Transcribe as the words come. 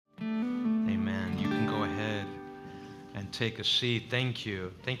take a seat. Thank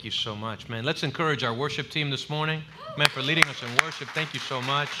you. Thank you so much, man. Let's encourage our worship team this morning, man, for leading us in worship. Thank you so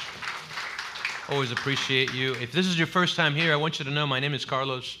much. Always appreciate you. If this is your first time here, I want you to know my name is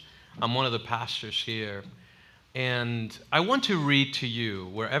Carlos. I'm one of the pastors here. And I want to read to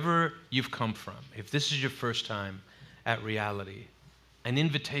you, wherever you've come from, if this is your first time at Reality, an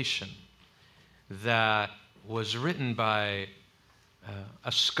invitation that was written by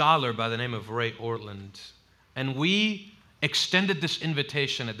a scholar by the name of Ray Ortlund. And we extended this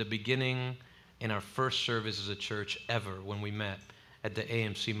invitation at the beginning in our first service as a church ever when we met at the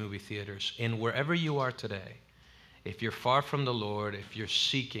AMC movie theaters. And wherever you are today, if you're far from the Lord, if you're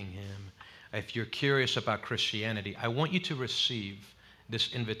seeking Him, if you're curious about Christianity, I want you to receive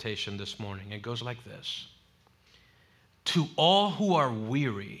this invitation this morning. It goes like this. To all who are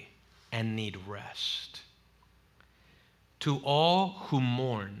weary and need rest, to all who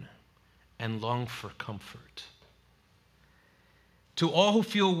mourn and long for comfort, to all who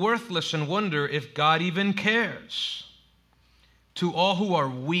feel worthless and wonder if God even cares, to all who are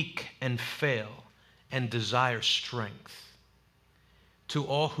weak and fail and desire strength, to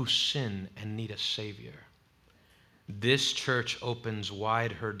all who sin and need a Savior, this church opens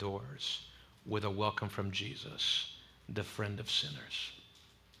wide her doors with a welcome from Jesus, the friend of sinners.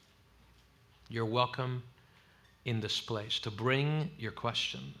 You're welcome in this place to bring your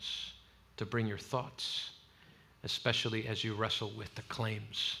questions, to bring your thoughts, especially as you wrestle with the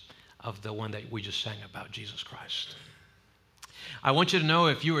claims of the one that we just sang about, Jesus Christ. I want you to know,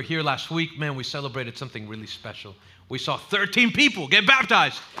 if you were here last week, man, we celebrated something really special. We saw 13 people get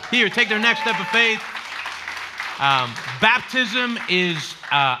baptized here, take their next step of faith. Baptism is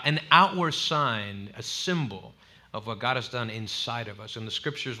an outward sign, a symbol of what God has done inside of us. In the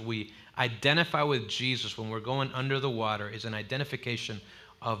scriptures, we identify with Jesus when we're going under the water is an identification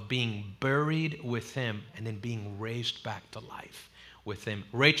of being buried with Him and then being raised back to life with Him.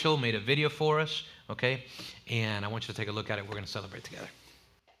 Rachel made a video for us, okay? And I want you to take a look at it. We're going to celebrate together.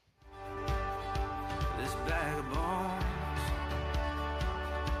 This bag of bones,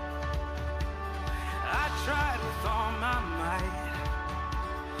 I tried with all my might,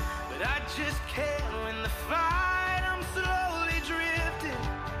 but I just can't win the fight. I'm slowly drifting,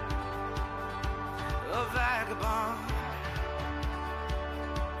 a vagabond.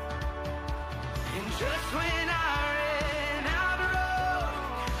 And just when I ran out of road,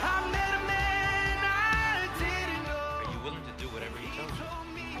 I met a man I didn't know. Are you willing to do whatever He tells you?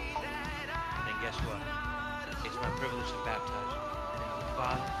 Then guess what? It's my privilege to baptize you. In the name of the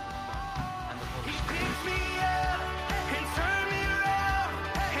Father, and the Holy He Spirit. picks me up and turns me around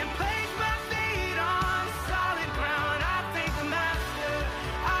and placed my feet on solid ground. I thank the Master,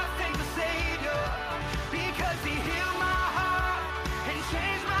 I thank the Savior, because He healed my heart and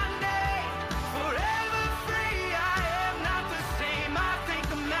changed my name. Forever free, I am not the same. I thank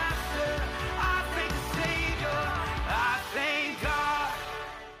the Master, I thank the Savior, I thank God.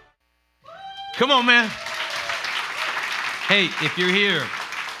 Come on, man. Hey, if you're here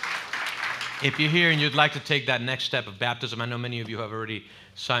and you'd like to take that next step of baptism, I know many of you have already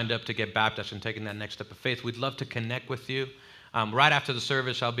signed up to get baptized and taken that next step of faith. We'd love to connect with you. Right after the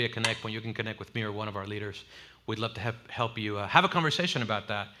service, I'll be a connect point. You can connect with me or one of our leaders. We'd love to help you have a conversation about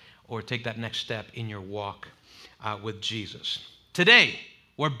that or take that next step in your walk with Jesus. Today,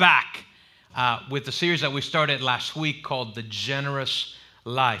 we're back with the series that we started last week called The Generous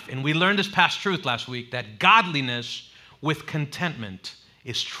Life. And we learned this past truth last week that godliness with contentment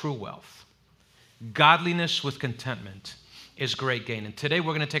is true wealth. Godliness with contentment is great gain. And today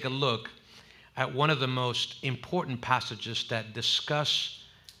we're going to take a look at one of the most important passages that discuss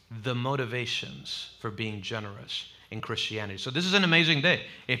the motivations for being generous in Christianity. So this is an amazing day.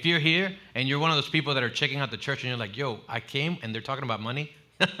 If you're here and you're one of those people that are checking out the church and you're like, yo, I came and they're talking about money,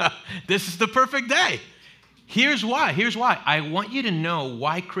 this is the perfect day. Here's why. I want you to know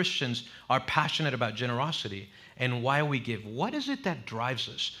why Christians are passionate about generosity and why we give. What is it that drives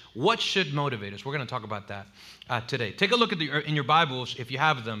us? What should motivate us? We're going to talk about that today. Take a look at in your Bibles, if you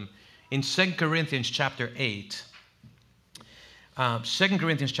have them, in 2 Corinthians chapter 8. 2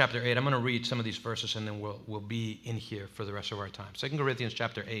 Corinthians chapter 8. I'm going to read some of these verses and then we'll be in here for the rest of our time. 2 Corinthians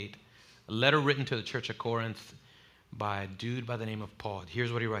chapter 8, a letter written to the church of Corinth by a dude by the name of Paul.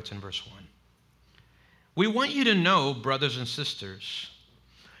 Here's what he writes in verse 1. We want you to know, brothers and sisters,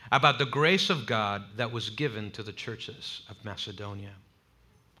 about the grace of God that was given to the churches of Macedonia.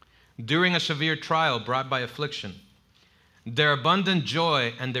 During a severe trial brought by affliction, their abundant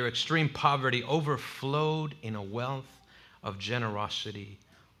joy and their extreme poverty overflowed in a wealth of generosity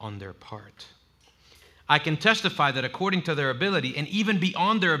on their part. I can testify that according to their ability, and even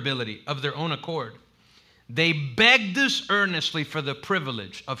beyond their ability of their own accord, They begged us earnestly for the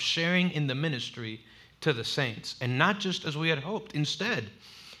privilege of sharing in the ministry to the saints, and not just as we had hoped. Instead,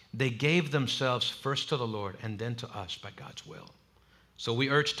 they gave themselves first to the Lord and then to us by God's will. So we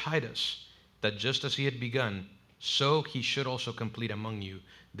urge Titus that just as he had begun, so he should also complete among you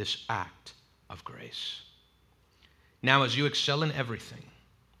this act of grace. Now, as you excel in everything,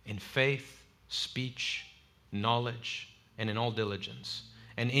 in faith, speech, knowledge, and in all diligence,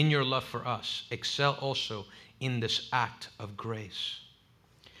 and in your love for us, excel also in this act of grace.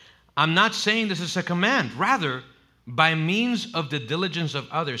 I'm not saying this is a command. Rather, by means of the diligence of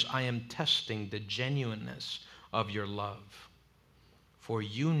others, I am testing the genuineness of your love. For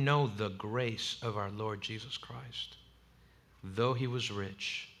you know the grace of our Lord Jesus Christ. Though he was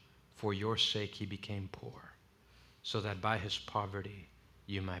rich, for your sake he became poor, so that by his poverty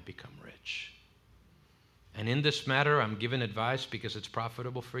you might become rich. And in this matter, I'm giving advice because it's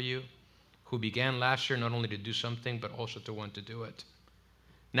profitable for you, who began last year not only to do something, but also to want to do it.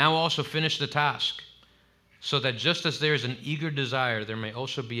 Now also finish the task, so that just as there is an eager desire, there may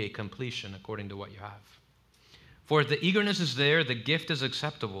also be a completion according to what you have. For if the eagerness is there, the gift is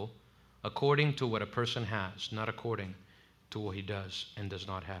acceptable according to what a person has, not according to what he does and does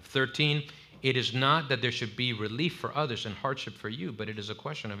not have. 13, it is not that there should be relief for others and hardship for you, but it is a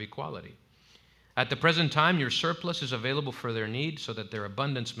question of equality. At the present time, your surplus is available for their need, so that their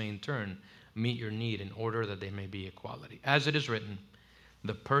abundance may in turn meet your need, in order that they may be equality. As it is written,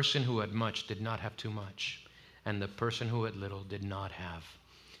 the person who had much did not have too much, and the person who had little did not have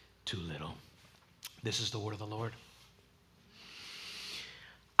too little. This is the word of the Lord.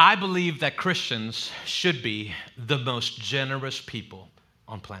 I believe that Christians should be the most generous people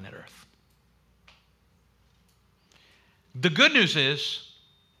on planet Earth. The good news is,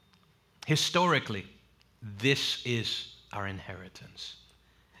 historically, this is our inheritance.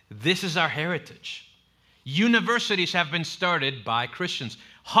 This is our heritage. Universities have been started by Christians.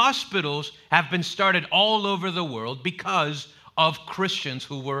 Hospitals have been started all over the world because of Christians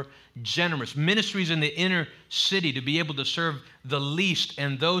who were generous. Ministries in the inner city to be able to serve the least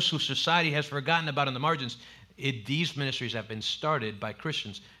and those who society has forgotten about in the margins. These ministries have been started by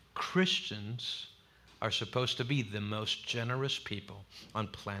Christians. Christians are supposed to be the most generous people on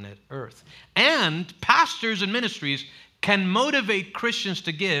planet Earth. And pastors and ministries can motivate Christians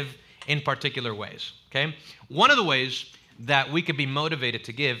to give in particular ways, okay? One of the ways that we could be motivated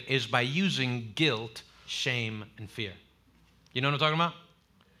to give is by using guilt, shame, and fear. You know what I'm talking about?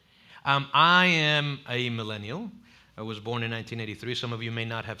 I am a millennial. I was born in 1983. Some of you may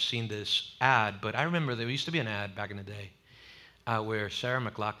not have seen this ad, but I remember there used to be an ad back in the day where Sarah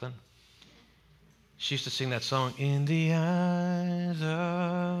McLachlan, she used to sing that song, "In the Eyes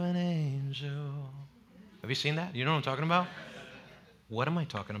of an Angel." Have you seen that? You know what I'm talking about? What am I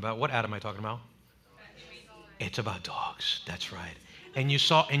talking about? What ad am I talking about? It's about dogs. That's right. And you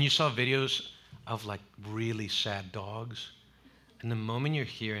saw videos of like really sad dogs. And the moment you're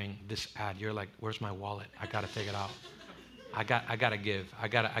hearing this ad, you're like, "Where's my wallet? I gotta take it out. I gotta give. I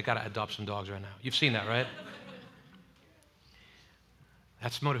gotta adopt some dogs right now." You've seen that, right?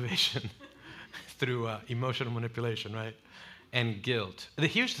 That's motivation through emotional manipulation, right? And guilt.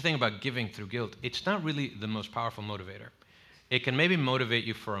 Here's the thing about giving through guilt. It's not really the most powerful motivator. It can maybe motivate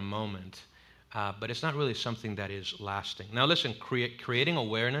you for a moment, but it's not really something that is lasting. Now listen, creating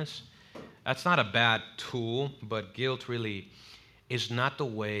awareness, that's not a bad tool, but guilt really is not the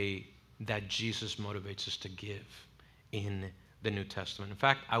way that Jesus motivates us to give in the New Testament. In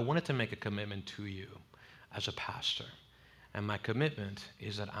fact, I wanted to make a commitment to you as a pastor. And my commitment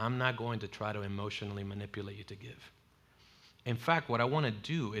is that I'm not going to try to emotionally manipulate you to give. In fact, what I want to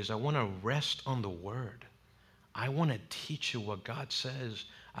do is I want to rest on the Word. I want to teach you what God says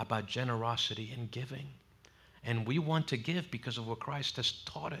about generosity and giving. And we want to give because of what Christ has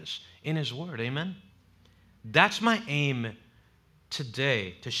taught us in His Word. Amen? That's my aim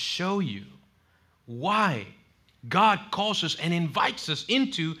today, to show you why God calls us and invites us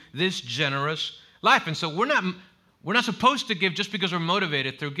into this generous life. And so we're not supposed to give just because we're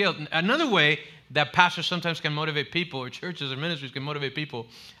motivated through guilt. Another way that pastors sometimes can motivate people, or churches or ministries can motivate people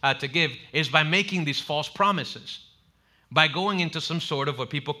to give, is by making these false promises, by going into some sort of what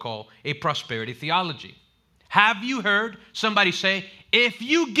people call a prosperity theology. Have you heard somebody say, "If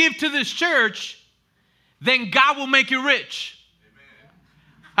you give to this church, then God will make you rich"? Amen.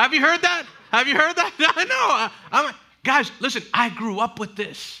 Have you heard that? Have you heard that? I know. Guys, listen, I grew up with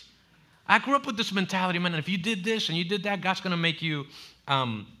this. I grew up with this mentality, man, and if you did this and you did that, God's going to make you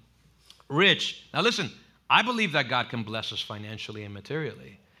rich. Now listen, I believe that God can bless us financially and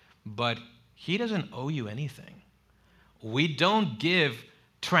materially, but He doesn't owe you anything. We don't give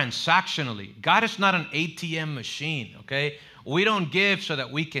transactionally. God is not an ATM machine, okay? We don't give so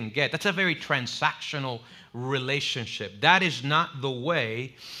that we can get. That's a very transactional relationship. That is not the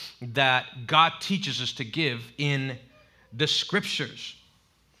way that God teaches us to give in the scriptures.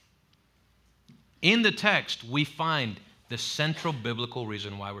 In the text, we find the central biblical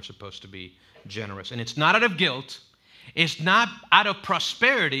reason why we're supposed to be generous. And it's not out of guilt. It's not out of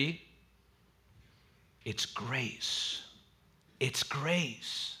prosperity. It's grace. It's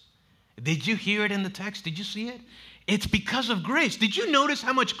grace. Did you hear it in the text? Did you see it? It's because of grace. Did you notice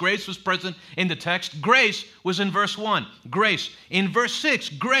how much grace was present in the text? Grace was in verse 1. Grace. In verse 6,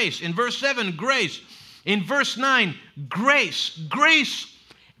 grace. In verse 7, grace. In verse 9, grace. Grace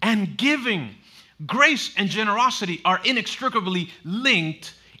and giving. Grace and generosity are inextricably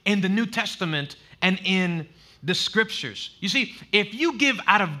linked in the New Testament and in the scriptures. You see, if you give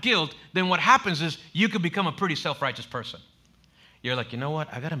out of guilt, then what happens is you could become a pretty self-righteous person. You're like, you know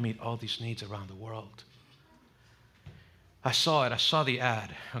what? I got to meet all these needs around the world. I saw it. I saw the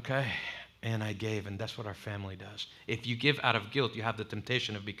ad, okay? And I gave, and that's what our family does. If you give out of guilt, you have the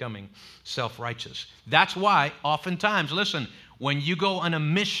temptation of becoming self-righteous. That's why oftentimes, listen, when you go on a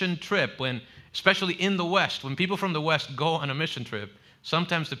mission trip, especially in the West, when people from the West go on a mission trip,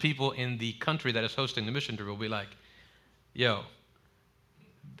 sometimes the people in the country that is hosting the mission trip will be like, yo,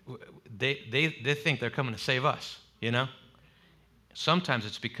 they think they're coming to save us, you know? Sometimes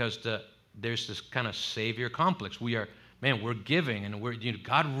it's because there's this kind of savior complex. We're giving, and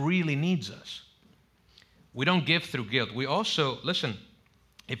God really needs us. We don't give through guilt. We also, listen,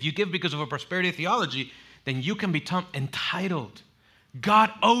 if you give because of a prosperity theology, then you can become entitled.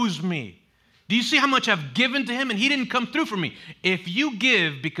 God owes me. Do you see how much I've given to him and he didn't come through for me? If you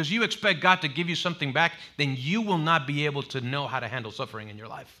give because you expect God to give you something back, then you will not be able to know how to handle suffering in your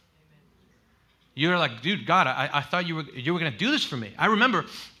life. You're like, dude, God, I thought you were going to do this for me. I remember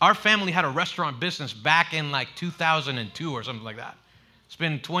our family had a restaurant business back in like 2002 or something like that. It's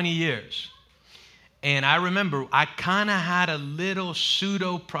been 20 years. And I remember I kind of had a little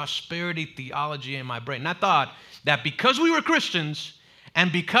pseudo-prosperity theology in my brain. And I thought that because we were Christians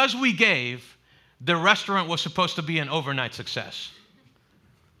and because we gave, the restaurant was supposed to be an overnight success.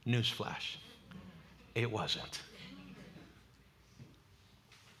 Newsflash. It wasn't.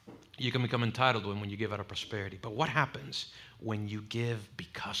 You can become entitled when you give out of prosperity. But what happens when you give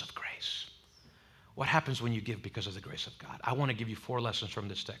because of grace? What happens when you give because of the grace of God? I want to give you 4 lessons from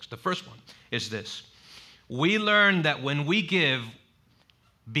this text. The first one is this. We learn that when we give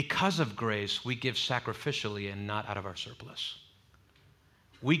because of grace, we give sacrificially and not out of our surplus.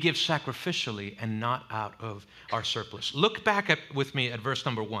 We give sacrificially and not out of our surplus. Look back with me at verse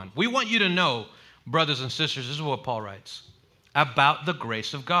number 1. We want you to know, brothers and sisters, this is what Paul writes, about the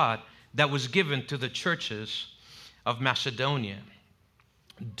grace of God that was given to the churches of Macedonia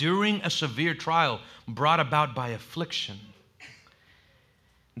during a severe trial brought about by affliction.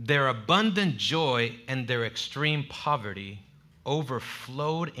 Their abundant joy and their extreme poverty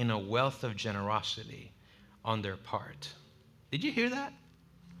overflowed in a wealth of generosity on their part. Did you hear that?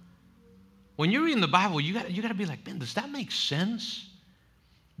 When you're reading the Bible, you got to be like, man, does that make sense?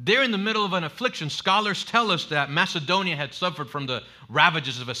 They're in the middle of an affliction. Scholars tell us that Macedonia had suffered from the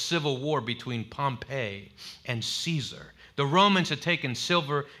ravages of a civil war between Pompey and Caesar. The Romans had taken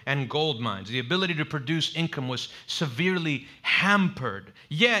silver and gold mines. The ability to produce income was severely hampered.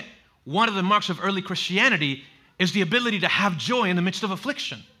 Yet, one of the marks of early Christianity is the ability to have joy in the midst of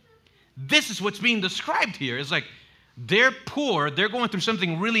affliction. This is what's being described here. It's like they're poor, they're going through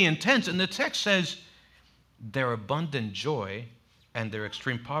something really intense, and the text says their abundant joy and their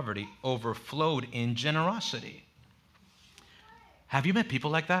extreme poverty overflowed in generosity. Have you met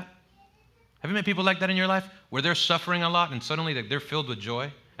people like that? Have you met people like that in your life where they're suffering a lot and suddenly they're filled with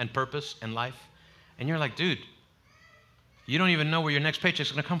joy and purpose and life? And you're like, dude, you don't even know where your next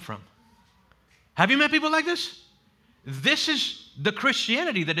paycheck's going to come from. Have you met people like this? This is the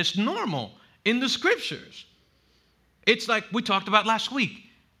Christianity that is normal in the scriptures. It's like we talked about last week.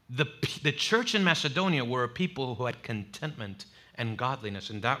 The church in Macedonia were a people who had contentment and godliness,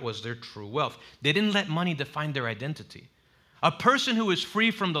 and that was their true wealth. They didn't let money define their identity. A person who is free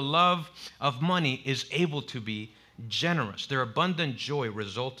from the love of money is able to be generous. Their abundant joy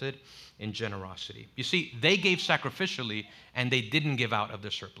resulted in generosity. You see, they gave sacrificially, and they didn't give out of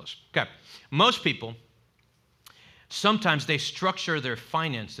their surplus. Okay, most people, sometimes they structure their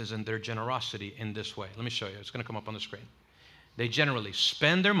finances and their generosity in this way. Let me show you. It's going to come up on the screen. They generally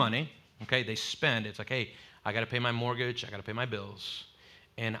spend their money. Okay, they spend. It's like, hey, I got to pay my mortgage. I got to pay my bills.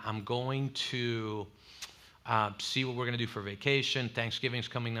 And I'm going to see what we're going to do for vacation. Thanksgiving's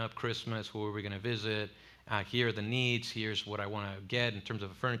coming up, Christmas, where we're going to visit. Here are the needs. Here's what I want to get in terms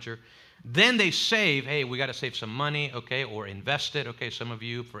of furniture. Then they save. Hey, we got to save some money, okay, or invest it. Okay, some of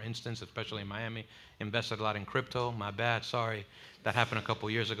you, for instance, especially in Miami, invested a lot in crypto. My bad. Sorry. That happened a couple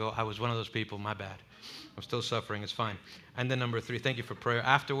years ago. I was one of those people. My bad. I'm still suffering. It's fine. And then number 3, thank you for prayer.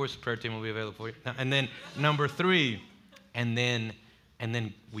 Afterwards, the prayer team will be available for you. And then number 3, and then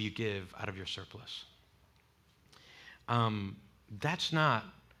will you give out of your surplus? That's not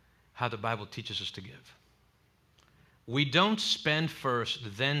how the Bible teaches us to give. We don't spend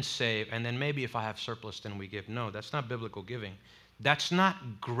first, then save, and then maybe if I have surplus, then we give. No, that's not biblical giving. That's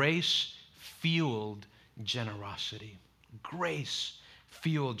not grace-fueled generosity.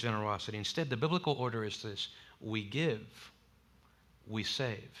 Grace-fueled generosity. Instead, the biblical order is this. We give, we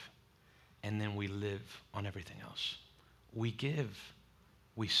save, and then we live on everything else. We give,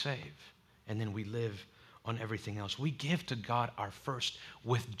 we save, and then we live on everything else. We give to God our first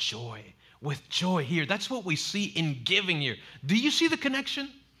with joy. With joy here. That's what we see in giving here. Do you see the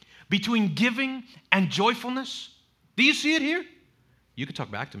connection between giving and joyfulness? Do you see it here? You can talk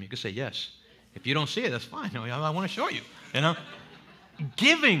back to me. You can say yes. If you don't see it, that's fine. I want to show you. You know,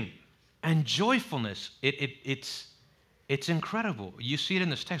 giving and joyfulness. It's incredible. You see it in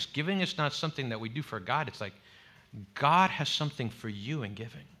this text. Giving is not something that we do for God. It's like God has something for you in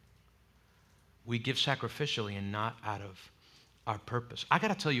giving. We give sacrificially and not out of our purpose. I got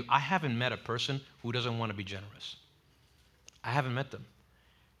to tell you, I haven't met a person who doesn't want to be generous. I haven't met them.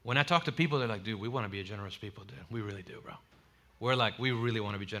 When I talk to people, they're like, dude, we want to be a generous people, dude. We really do, bro. We're like, we really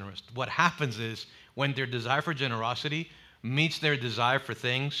want to be generous. What happens is when their desire for generosity meets their desire for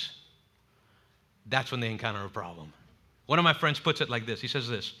things, that's when they encounter a problem. One of my friends puts it like this. He says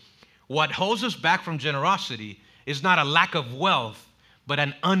this, what holds us back from generosity is not a lack of wealth, but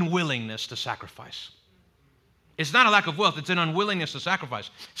an unwillingness to sacrifice. It's not a lack of wealth, it's an unwillingness to sacrifice.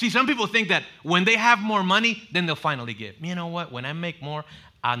 See, some people think that when they have more money, then they'll finally give. You know what? When I make more,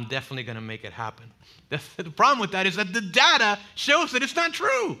 I'm definitely going to make it happen. The problem with that is that the data shows that it's not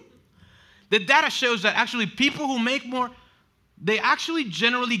true. The data shows that actually people who make more, they actually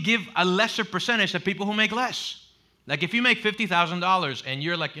generally give a lesser percentage than people who make less. Like if you make $50,000 and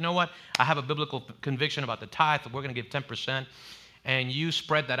you're like, you know what? I have a biblical conviction about the tithe. We're going to give 10%. And you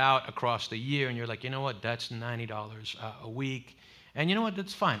spread that out across the year, and you're like, you know what, that's $90 a week. And you know what,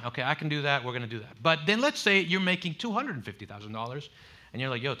 that's fine. Okay, I can do that. We're going to do that. But then let's say you're making $250,000, and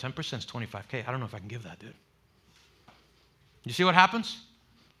you're like, yo, 10% is $25K. I don't know if I can give that, dude. You see what happens?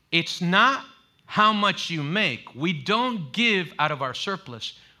 It's not how much you make. We don't give out of our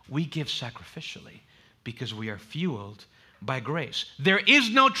surplus. We give sacrificially because we are fueled by grace. There is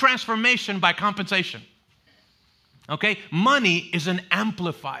no transformation by compensation. Okay? Money is an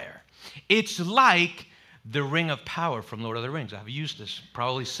amplifier. It's like the ring of power from Lord of the Rings. I've used this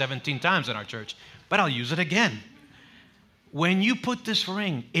probably 17 times in our church, but I'll use it again. When you put this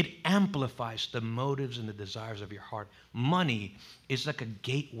ring, it amplifies the motives and the desires of your heart. Money is like a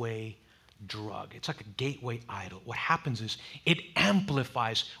gateway drug. It's like a gateway idol. What happens is it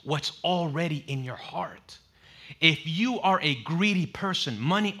amplifies what's already in your heart. If you are a greedy person,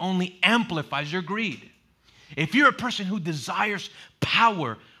 money only amplifies your greed. If you're a person who desires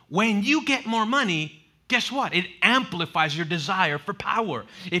power, when you get more money, guess what? It amplifies your desire for power.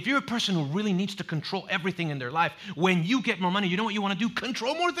 If you're a person who really needs to control everything in their life, when you get more money, you know what you want to do?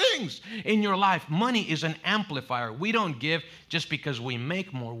 Control more things in your life. Money is an amplifier. We don't give just because we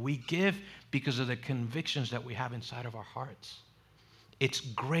make more. We give because of the convictions that we have inside of our hearts. It's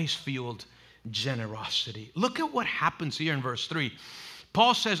grace-fueled generosity. Look at what happens here in verse 3.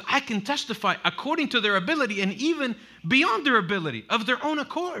 Paul says, I can testify according to their ability and even beyond their ability, of their own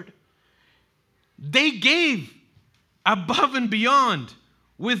accord. They gave above and beyond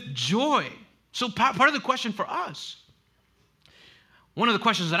with joy. So part of the question for us, one of the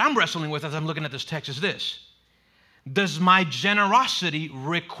questions that I'm wrestling with as I'm looking at this text is this. Does my generosity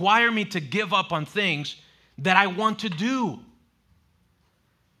require me to give up on things that I want to do?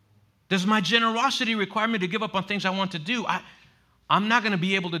 Does my generosity require me to give up on things I want to do? I'm not going to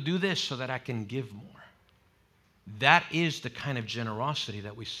be able to do this so that I can give more. That is the kind of generosity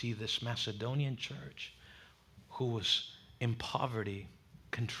that we see this Macedonian church who was in poverty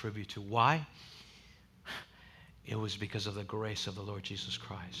contribute to. Why? It was because of the grace of the Lord Jesus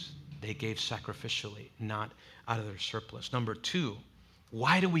Christ. They gave sacrificially, not out of their surplus. Number 2,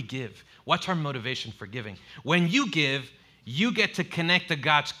 why do we give? What's our motivation for giving? When you give, you get to connect to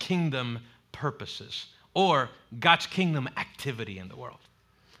God's kingdom purposes or God's kingdom activity in the world.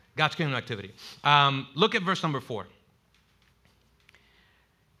 God's kingdom activity. Look at verse number 4.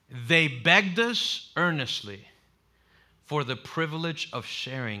 They begged us earnestly for the privilege of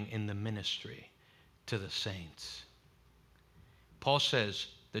sharing in the ministry to the saints. Paul says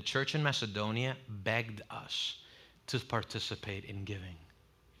the church in Macedonia begged us to participate in giving.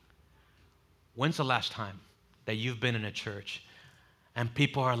 When's the last time that you've been in a church and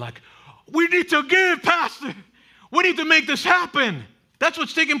people are like, we need to give, Pastor. We need to make this happen. That's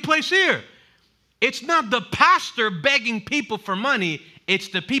what's taking place here. It's not the pastor begging people for money. It's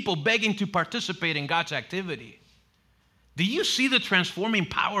the people begging to participate in God's activity. Do you see the transforming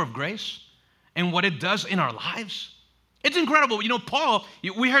power of grace and what it does in our lives? It's incredible. You know, Paul,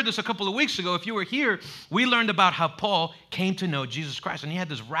 we heard this a couple of weeks ago. If you were here, we learned about how Paul came to know Jesus Christ, and he had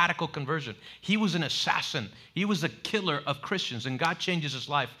this radical conversion. He was an assassin. He was a killer of Christians, and God changes his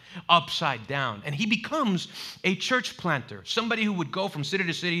life upside down. And he becomes a church planter, somebody who would go from city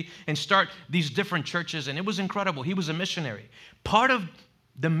to city and start these different churches, and it was incredible. He was a missionary. Part of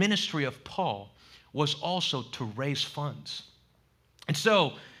the ministry of Paul was also to raise funds. And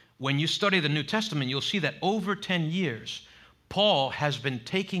so, when you study the New Testament, you'll see that over 10 years, Paul has been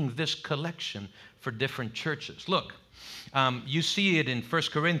taking this collection for different churches. Look, you see it in 1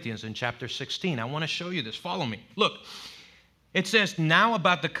 Corinthians in chapter 16. I want to show you this. Follow me. Look, it says, now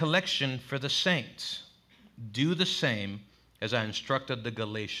about the collection for the saints. Do the same as I instructed the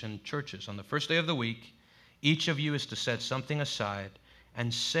Galatian churches. On the first day of the week, each of you is to set something aside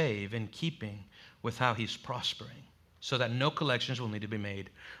and save in keeping with how he's prospering, so that no collections will need to be made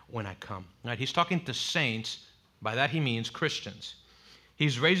when I come. Right? He's talking to saints. By that he means Christians.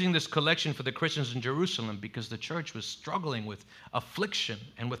 He's raising this collection for the Christians in Jerusalem because the church was struggling with affliction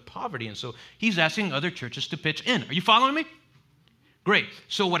and with poverty. And so he's asking other churches to pitch in. Are you following me? Great.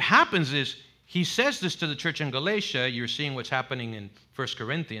 So what happens is he says this to the church in Galatia. You're seeing what's happening in 1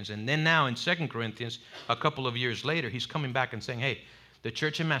 Corinthians. And then now in 2 Corinthians, a couple of years later, he's coming back and saying, hey, the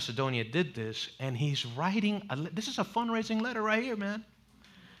church in Macedonia did this, and he's writing, this is a fundraising letter right here, man.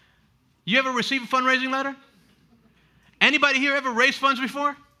 You ever receive a fundraising letter? Anybody here ever raised funds before?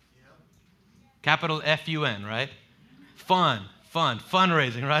 Yep. Capital F-U-N, right?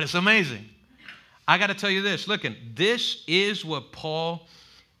 Fundraising, right? It's amazing. I got to tell you this. Look, this is what Paul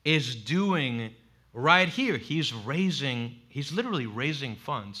is doing right here. He's literally raising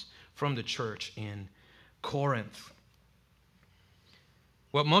funds from the church in Corinth.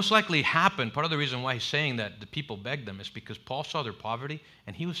 What most likely happened, part of the reason why he's saying that the people begged them is because Paul saw their poverty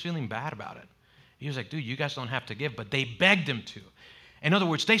and he was feeling bad about it. He was like, dude, you guys don't have to give, but they begged him to. In other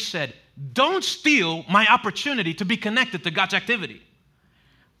words, they said, don't steal my opportunity to be connected to God's activity.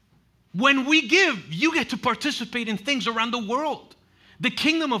 When we give, you get to participate in things around the world. The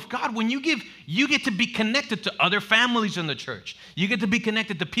kingdom of God, when you give, you get to be connected to other families in the church. You get to be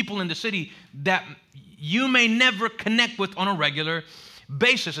connected to people in the city that you may never connect with on a regular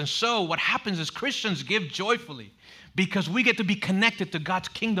basis. And so what happens is Christians give joyfully because we get to be connected to God's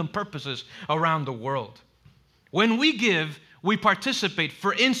kingdom purposes around the world. When we give, we participate.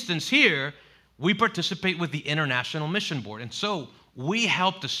 For instance, here, we participate with the International Mission Board. And so we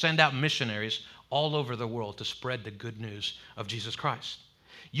help to send out missionaries all over the world to spread the good news of Jesus Christ.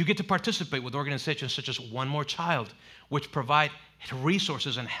 You get to participate with organizations such as One More Child, which provide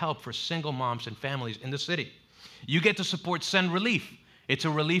resources and help for single moms and families in the city. You get to support Send Relief. It's a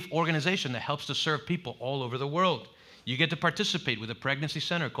relief organization that helps to serve people all over the world. You get to participate with a pregnancy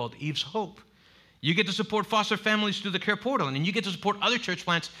center called Eve's Hope. You get to support foster families through the Care Portal, and then you get to support other church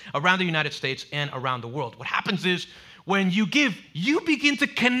plants around the United States and around the world. What happens is when you give, you begin to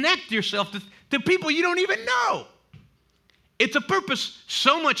connect yourself to people you don't even know. It's a purpose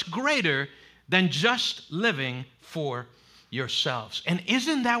so much greater than just living for yourselves. And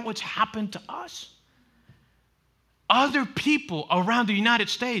isn't that what's happened to us? Other people around the United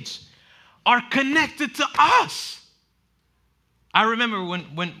States are connected to us. I remember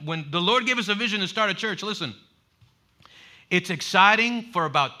when the Lord gave us a vision to start a church, listen, it's exciting for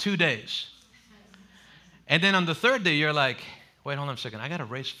about 2 days. And then on the third day, you're like, wait, hold on a second, I got to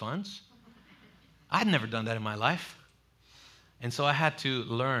raise funds? I'd never done that in my life. And so I had to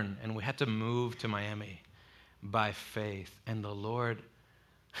learn, and we had to move to Miami by faith. And the Lord,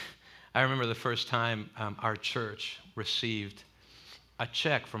 I remember the first time our church received a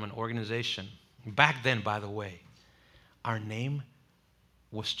check from an organization. Back then, by the way, our name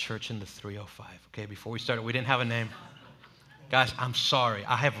was Church in the 305. Okay, before we started, we didn't have a name. Guys, I'm sorry.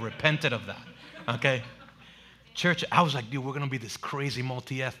 I have repented of that. Okay? Church, I was like, dude, we're going to be this crazy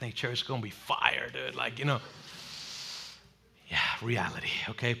multi-ethnic church. It's going to be fire, dude. Like, you know. Yeah, reality.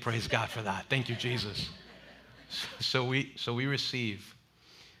 Okay, praise God for that. Thank you, Jesus. So we receive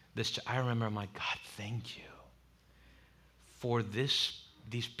this. I remember, I'm like, God, thank you for these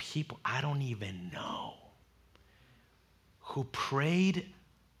people I don't even know who prayed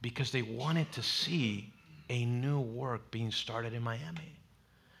because they wanted to see a new work being started in Miami.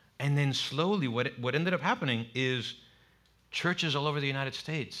 And then slowly what ended up happening is churches all over the United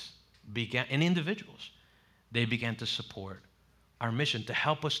States began, and individuals, they began to support our mission to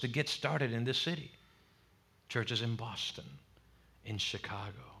help us to get started in this city. Churches in Boston, in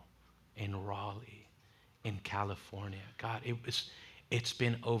Chicago, in Raleigh, in California. God, it's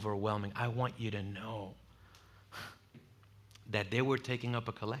been overwhelming. I want you to know that they were taking up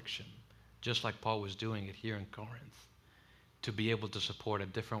a collection, just like Paul was doing it here in Corinth, to be able to support a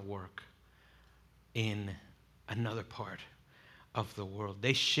different work in another part of the world.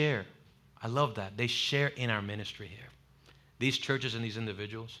 They share. I love that. They share in our ministry here. These churches and these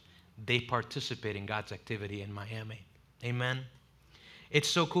individuals, they participate in God's activity in Miami. Amen. It's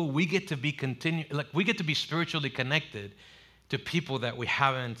so cool. We get to be we get to be spiritually connected to people that we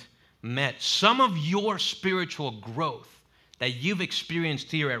haven't met. Some of your spiritual growth that you've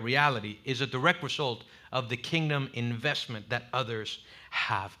experienced here at Reality is a direct result of the kingdom investment that others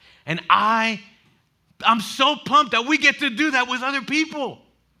have. And I'm so pumped that we get to do that with other people.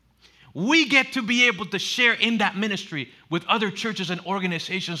 We get to be able to share in that ministry with other churches and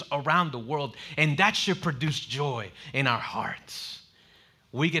organizations around the world, and that should produce joy in our hearts.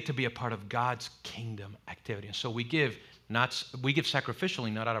 We get to be a part of God's kingdom activity. And so we give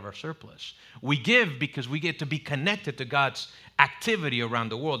sacrificially, not out of our surplus. We give because we get to be connected to God's activity around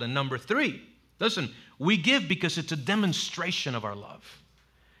the world. And number 3, listen, we give because it's a demonstration of our love.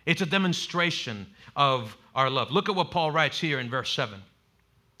 It's a demonstration of our love. Look at what Paul writes here in verse 7.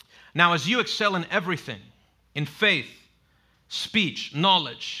 Now, as you excel in everything, in faith, speech,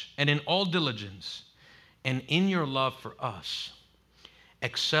 knowledge, and in all diligence, and in your love for us,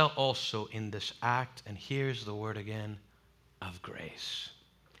 excel also in this act, and here's the word again, of grace.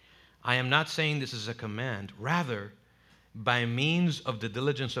 I am not saying this is a command. Rather, by means of the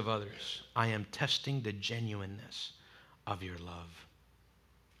diligence of others, I am testing the genuineness of your love.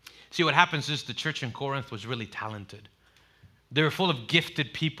 See, what happens is the church in Corinth was really talented. They were full of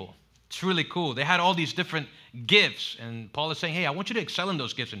gifted people. It's really cool. They had all these different gifts, and Paul is saying, hey, I want you to excel in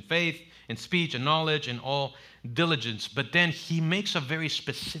those gifts, in faith, in speech, in knowledge, in all diligence. But then he makes a very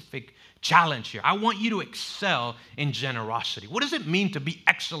specific challenge here. I want you to excel in generosity. What does it mean to be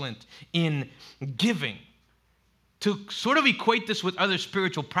excellent in giving? To sort of equate this with other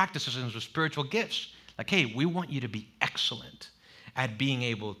spiritual practices and with spiritual gifts. Like, hey, we want you to be excellent at being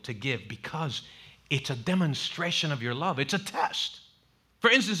able to give because it's a demonstration of your love. It's a test. For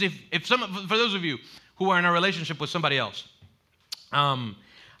instance, for those of you who are in a relationship with somebody else,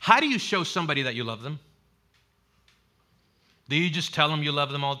 how do you show somebody that you love them? Do you just tell them you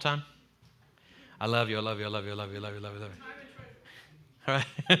love them all the time? I love you, I love you, I love you, I love you, I love you, I love you, I love you.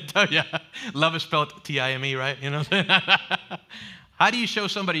 All right? Yeah. Love is spelled T-I-M-E, right? You know what I'm saying? How do you show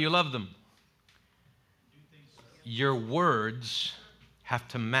somebody you love them? Your words have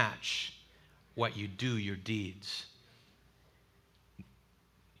to match what you do, your deeds.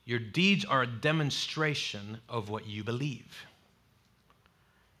 Your deeds are a demonstration of what you believe.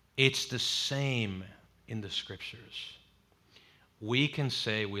 It's the same in the scriptures. We can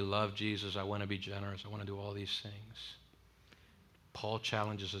say we love Jesus, I want to be generous, I want to do all these things. Paul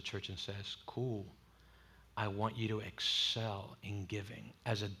challenges the church and says, cool, I want you to excel in giving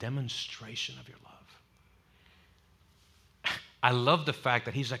as a demonstration of your love. I love the fact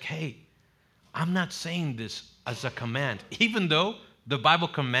that he's like, hey, I'm not saying this as a command, even though the Bible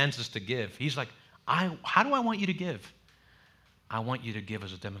commands us to give. He's like, how do I want you to give? I want you to give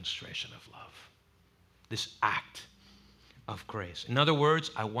as a demonstration of love, this act of grace. In other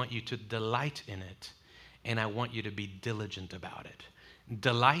words, I want you to delight in it, and I want you to be diligent about it.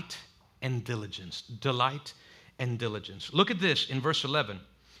 Delight and diligence. Delight and diligence. Look at this in verse 11.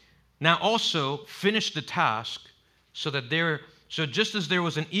 Now also finish the task so just as there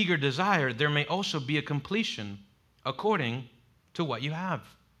was an eager desire, there may also be a completion according to what you have.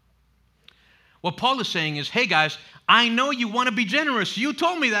 What Paul is saying is, hey guys, I know you want to be generous. You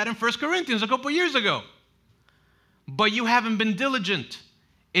told me that in 1 Corinthians a couple years ago. But you haven't been diligent.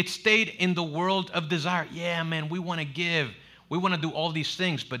 It stayed in the world of desire. Yeah, man, we want to give. We want to do all these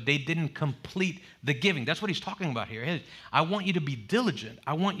things, but they didn't complete the giving. That's what he's talking about here. Hey, I want you to be diligent.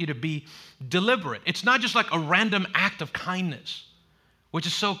 I want you to be deliberate. It's not just like a random act of kindness, which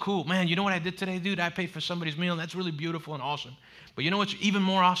is so cool. Man, you know what I did today, dude? I paid for somebody's meal, and that's really beautiful and awesome. But you know what's even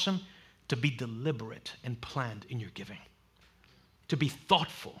more awesome? To be deliberate and planned in your giving. To be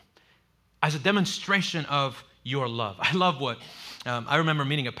thoughtful as a demonstration of your love. I love what, I remember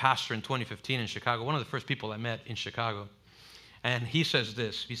meeting a pastor in 2015 in Chicago, one of the first people I met in Chicago. And he says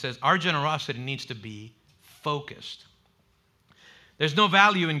this, he says, our generosity needs to be focused. There's no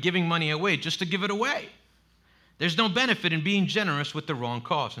value in giving money away just to give it away. There's no benefit in being generous with the wrong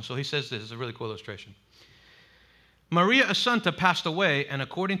cause. And so he says this is a really cool illustration. Maria Assunta passed away, and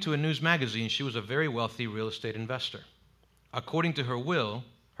according to a news magazine, she was a very wealthy real estate investor. According to her will,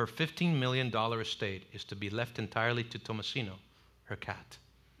 her $15 million estate is to be left entirely to Tomasino, her cat.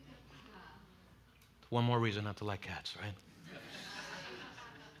 One more reason not to like cats, right?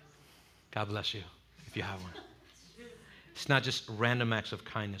 God bless you if you have one. It's not just random acts of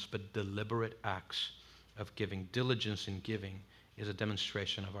kindness, but deliberate acts of giving. Diligence in giving is a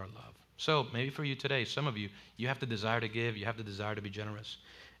demonstration of our love. So maybe for you today, some of you, you have the desire to give, you have the desire to be generous.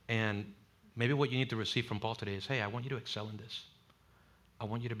 And maybe what you need to receive from Paul today is, hey, I want you to excel in this. I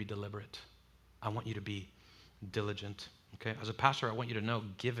want you to be deliberate. I want you to be diligent. Okay? As a pastor, I want you to know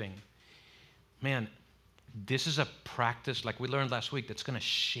giving. Man, this is a practice, like we learned last week, that's going to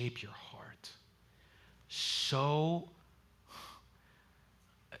shape your heart. So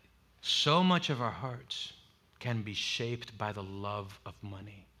much of our hearts can be shaped by the love of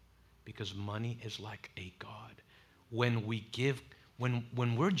money, because money is like a god. When we give, when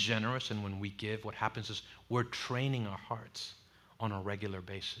we're generous and when we give, what happens is we're training our hearts on a regular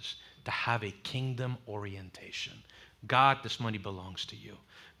basis to have a kingdom orientation. God, this money belongs to you.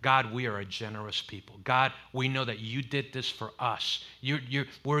 God, we are a generous people. God, we know that you did this for us.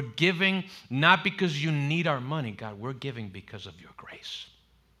 We're giving not because you need our money. God, we're giving because of your grace.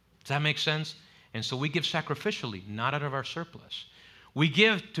 Does that make sense? And so we give sacrificially, not out of our surplus. We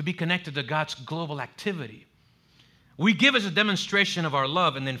give to be connected to God's global activity. We give as a demonstration of our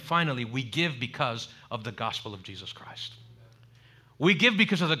love, and then finally, we give because of the gospel of Jesus Christ. We give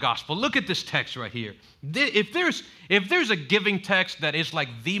because of the gospel. Look at this text right here. If there's a giving text that is like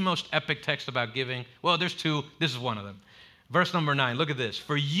the most epic text about giving, well, there's two. This is one of them. Verse number 9, look at this.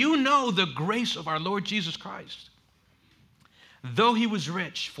 For you know the grace of our Lord Jesus Christ. Though he was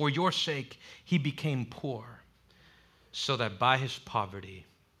rich, for your sake he became poor, so that by his poverty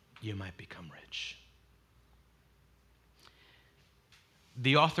you might become rich.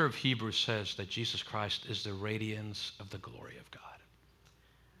 The author of Hebrews says that Jesus Christ is the radiance of the glory of God.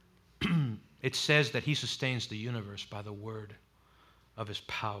 It says that he sustains the universe by the word of his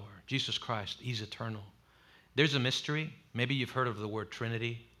power. Jesus Christ, he's eternal. There's a mystery. Maybe you've heard of the word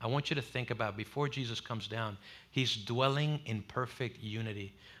Trinity. I want you to think about before Jesus comes down, he's dwelling in perfect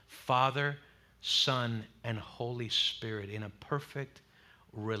unity. Father, Son, and Holy Spirit in a perfect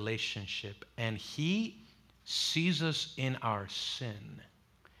relationship. And he sees us in our sin.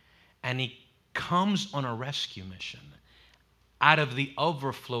 And he comes on a rescue mission out of the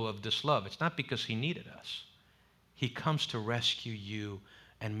overflow of this love. It's not because he needed us. He comes to rescue you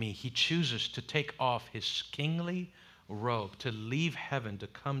and me. He chooses to take off his kingly robe, to leave heaven, to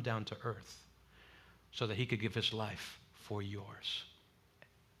come down to earth so that he could give his life for yours.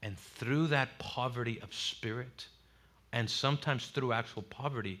 And through that poverty of spirit, and sometimes through actual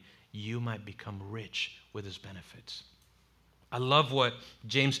poverty, you might become rich with his benefits. I love what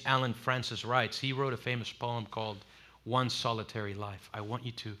James Allen Francis writes. He wrote a famous poem called One Solitary Life. I want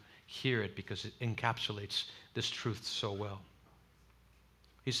you to hear it because it encapsulates this truth so well.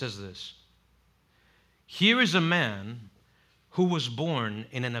 He says this: here is a man who was born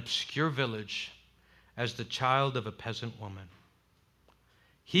in an obscure village as the child of a peasant woman.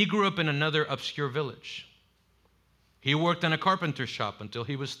 He grew up in another obscure village. He worked in a carpenter shop until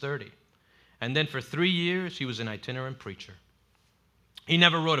he was 30. And then for 3 years, he was an itinerant preacher. He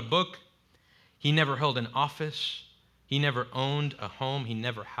never wrote a book. He never held an office. He never owned a home. He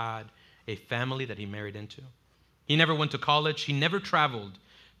never had a family that he married into. He never went to college. He never traveled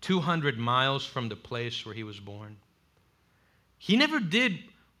 200 miles from the place where he was born. He never did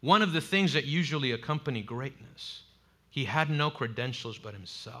one of the things that usually accompany greatness. He had no credentials but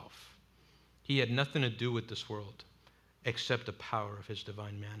himself. He had nothing to do with this world except the power of his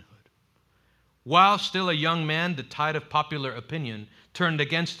divine manhood. While still a young man, the tide of popular opinion turned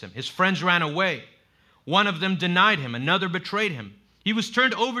against him. His friends ran away. One of them denied him. Another betrayed him. He was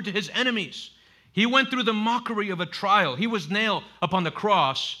turned over to his enemies. He went through the mockery of a trial. He was nailed upon the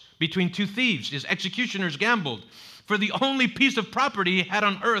cross between two thieves. His executioners gambled for the only piece of property he had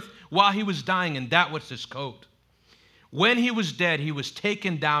on earth while he was dying, and that was his coat. When he was dead, he was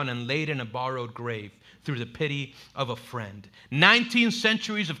taken down and laid in a borrowed grave through the pity of a friend. 19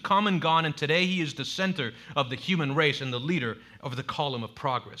 centuries have come and gone, and today he is the center of the human race and the leader of the column of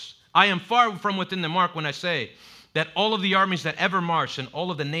progress. I am far from within the mark when I say that all of the armies that ever marched and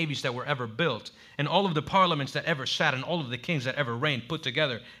all of the navies that were ever built and all of the parliaments that ever sat and all of the kings that ever reigned put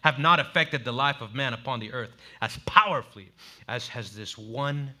together have not affected the life of man upon the earth as powerfully as has this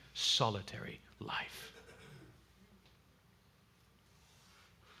one solitary life.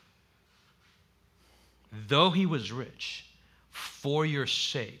 though he was rich, for your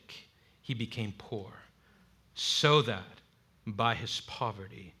sake he became poor, so that by his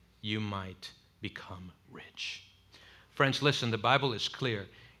poverty you might become rich. Friends, listen, the Bible is clear.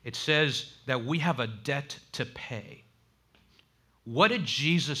 It says that we have a debt to pay. What did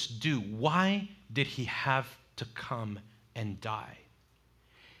Jesus do? Why did he have to come and die?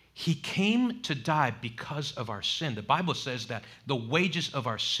 He came to die because of our sin. The Bible says that the wages of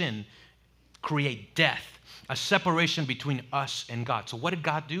our sin create death, a separation between us and God. So what did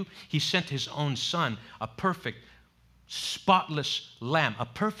God do? He sent his own son, a perfect, spotless lamb, a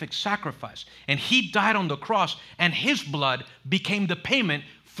perfect sacrifice. And he died on the cross, and his blood became the payment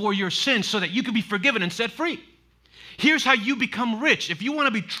for your sins so that you could be forgiven and set free. Here's how you become rich. If you want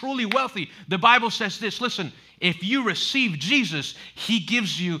to be truly wealthy, the Bible says this. Listen, if you receive Jesus, he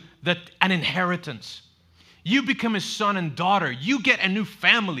gives you an inheritance. You become his son and daughter. You get a new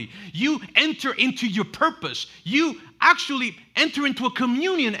family. You enter into your purpose. You actually enter into a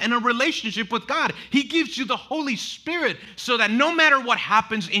communion and a relationship with God. He gives you the Holy Spirit so that no matter what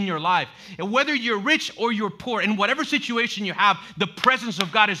happens in your life, whether you're rich or you're poor, in whatever situation you have, the presence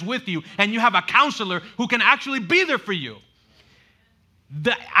of God is with you, and you have a counselor who can actually be there for you.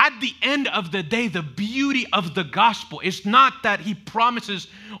 At the end of the day, the beauty of the gospel is not that he promises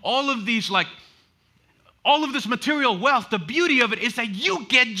all of this material wealth. The beauty of it is that you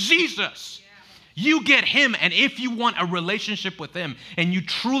get Jesus. You get him. And if you want a relationship with him and you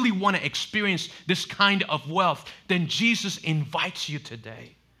truly want to experience this kind of wealth, then Jesus invites you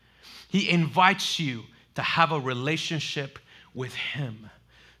today. He invites you to have a relationship with him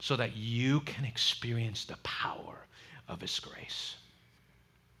so that you can experience the power of his grace.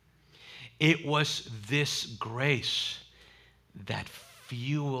 It was this grace that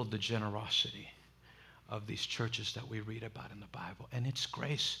fueled the generosity of these churches that we read about in the Bible. And it's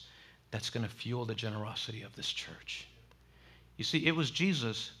grace that's going to fuel the generosity of this church. You see, it was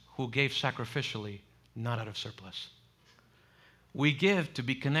Jesus who gave sacrificially, not out of surplus. We give to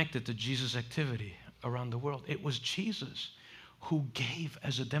be connected to Jesus' activity around the world. It was Jesus who gave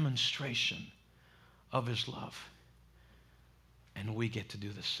as a demonstration of his love. And we get to do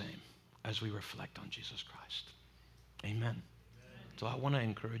the same as we reflect on Jesus Christ. Amen. So I want to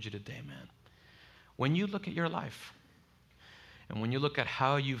encourage you today, man. When you look at your life, and when you look at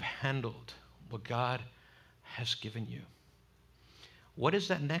how you've handled what God has given you, what is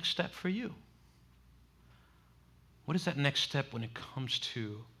that next step for you? What is that next step when it comes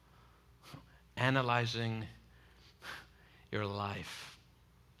to analyzing your life,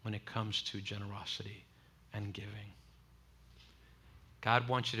 when it comes to generosity and giving? God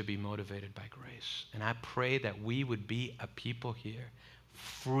wants you to be motivated by grace. And I pray that we would be a people here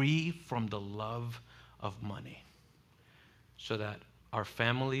free from the love of money, so that our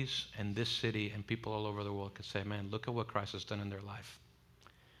families and this city and people all over the world could say, man, look at what Christ has done in their life.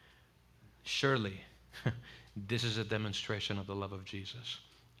 Surely, this is a demonstration of the love of Jesus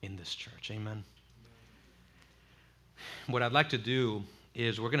in this church. Amen. What I'd like to do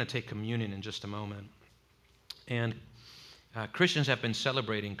is we're going to take communion in just a moment. And Christians have been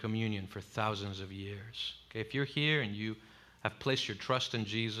celebrating communion for thousands of years. Okay, if you're here and you have placed your trust in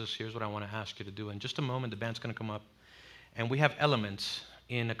Jesus, here's what I want to ask you to do. In just a moment, the band's going to come up. And we have elements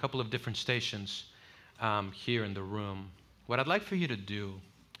in a couple of different stations here in the room. What I'd like for you to do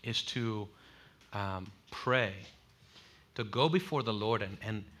is to pray, to go before the Lord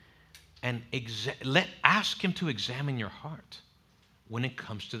and ask him to examine your heart when it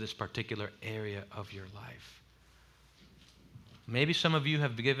comes to this particular area of your life. Maybe some of you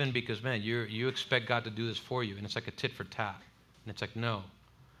have given because, man, you expect God to do this for you, and it's like a tit for tat. And it's like, no.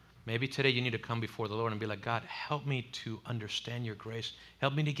 Maybe today you need to come before the Lord and be like, God, help me to understand your grace.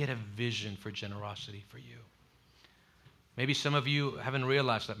 Help me to get a vision for generosity for you. Maybe some of you haven't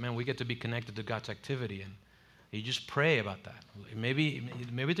realized that, man, we get to be connected to God's activity, and you just pray about that.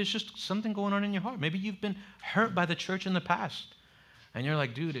 Maybe there's just something going on in your heart. Maybe you've been hurt by the church in the past, and you're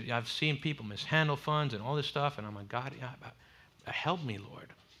like, dude, I've seen people mishandle funds and all this stuff, and I'm like, God, help me, Lord,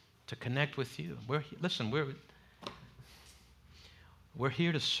 to connect with you. We're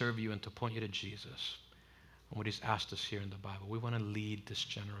here to serve you and to point you to Jesus and what he's asked us here in the Bible. We want to lead this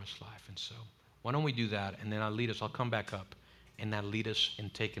generous life. And so why don't we do that? And then I'll come back up, and I'll lead us in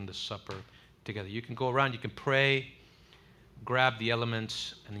taking the supper together. You can go around, you can pray, grab the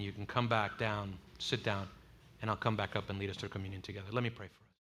elements, and then you can come back down, sit down, and I'll come back up and lead us to communion together. Let me pray for you.